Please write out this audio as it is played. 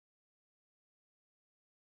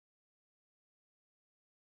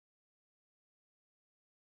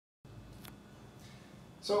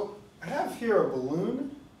So I have here a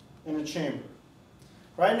balloon and a chamber.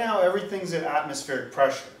 Right now everything's at atmospheric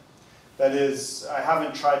pressure. That is, I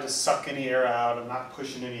haven't tried to suck any air out, I'm not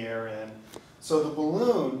pushing any air in. So the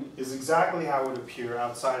balloon is exactly how it would appear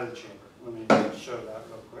outside of the chamber. Let me show that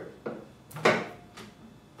real quick.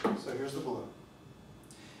 So here's the balloon.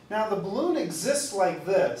 Now the balloon exists like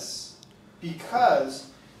this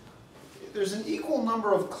because there's an equal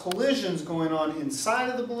number of collisions going on inside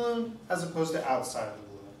of the balloon as opposed to outside of the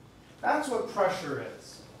balloon. That's what pressure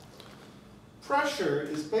is. Pressure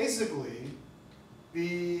is basically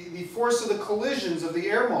the force of the collisions of the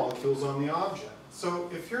air molecules on the object. So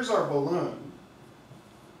if here's our balloon,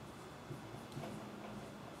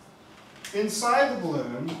 inside the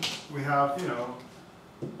balloon we have,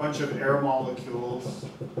 a bunch of air molecules.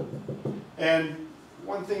 And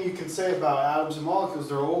one thing you can say about atoms and molecules,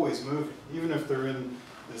 they're always moving. Even if they're in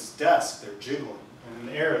this desk, they're jiggling. And in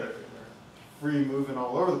the air, they're free moving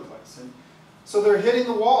all over the place. And so they're hitting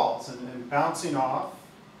the walls and bouncing off.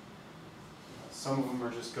 Some of them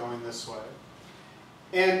are just going this way.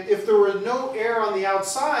 And if there were no air on the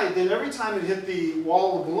outside, then every time it hit the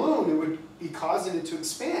wall of the balloon, it would be causing it to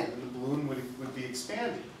expand, and the balloon would be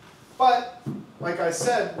expanding. But, like I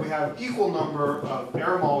said, we have equal number of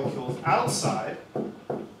air molecules outside, I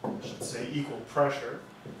should say equal pressure,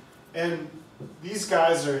 and these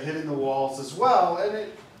guys are hitting the walls as well, and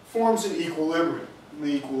it forms an equilibrium. And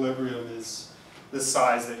the equilibrium is the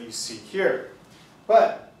size that you see here.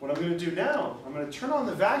 But what I'm going to do now, I'm going to turn on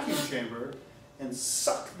the vacuum chamber and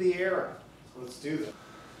suck the air out. So let's do that.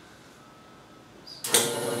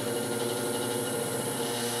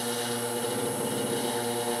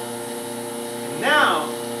 Now,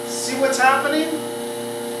 see what's happening?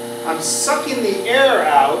 I'm sucking the air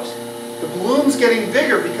out. The balloon's getting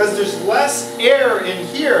bigger because there's less air in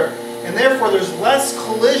here, and therefore there's less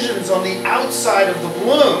collisions on the outside of the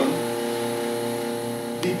balloon.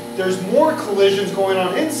 There's more collisions going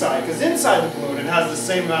on inside, because inside the balloon it has the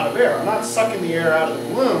same amount of air. I'm not sucking the air out of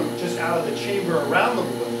the balloon, just out of the chamber around the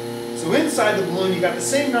balloon. So inside the balloon you got the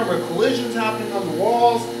same number of collisions happening on the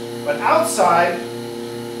walls, but outside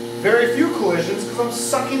very few collisions because I'm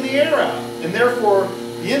sucking the air out. And therefore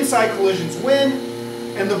the inside collisions win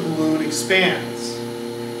and the balloon expands.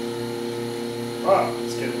 Wow,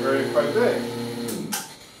 it's getting quite big.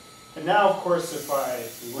 And now of course if I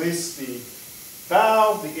release the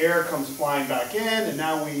valve, the air comes flying back in, and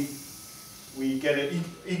now we get an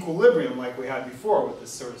equilibrium like we had before with this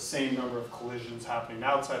sort of same number of collisions happening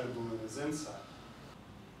outside the balloon as inside.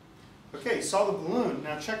 Okay, you saw the balloon.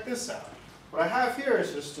 Now check this out. What I have here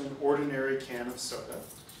is just an ordinary can of soda.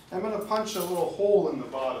 I'm going to punch a little hole in the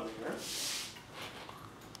bottom here.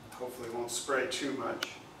 Hopefully it won't spray too much.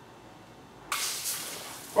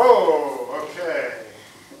 Whoa, okay.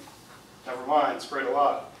 Never mind, sprayed a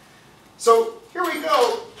lot. So here we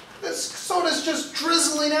go. This soda's just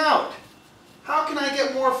drizzling out. How can I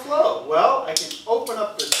get more flow? Well, I can open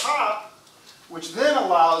up the top, which then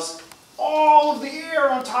allows all of the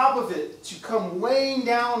air on top of it to come weighing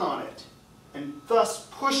down on it, and thus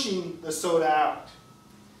pushing the soda out.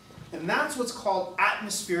 And that's what's called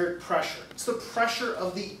atmospheric pressure. It's the pressure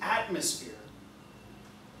of the atmosphere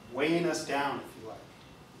weighing us down, if you like.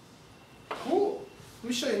 Cool. Let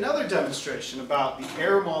me show you another demonstration about the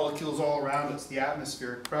air molecules all around us, the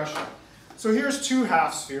atmospheric pressure. So here's two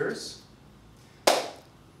half spheres.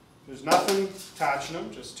 There's nothing attaching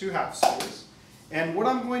them, just two half spheres. And what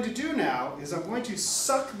I'm going to do now is I'm going to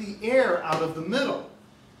suck the air out of the middle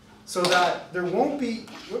so that there won't be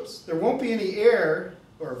any air,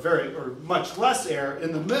 or much less air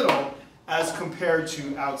in the middle as compared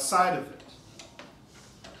to outside of it.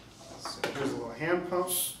 So here's a little hand pump.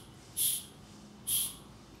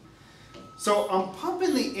 So I'm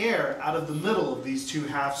pumping the air out of the middle of these two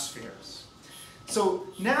half spheres. So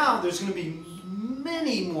now there's going to be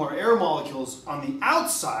many more air molecules on the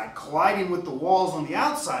outside colliding with the walls on the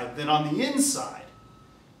outside than on the inside.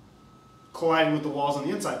 Colliding with the walls on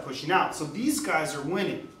the inside, pushing out. So these guys are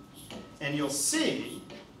winning. And you'll see,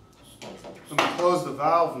 let me close the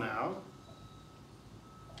valve now.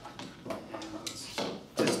 And let's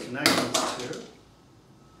disconnect these two.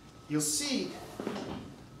 You'll see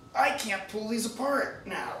I can't pull these apart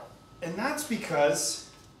now. And that's because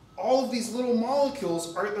all of these little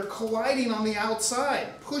molecules they're colliding on the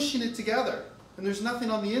outside, pushing it together. And there's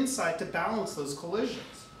nothing on the inside to balance those collisions.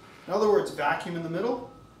 In other words, vacuum in the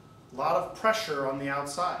middle, a lot of pressure on the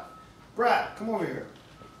outside. Brad, come over here.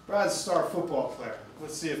 Brad's a star football player.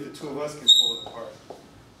 Let's see if the two of us can pull it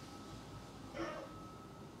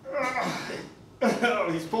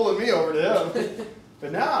apart. He's pulling me over to him.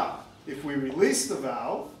 But now, if we release the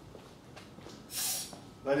valve,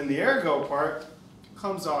 letting the air go part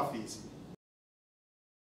comes off easy.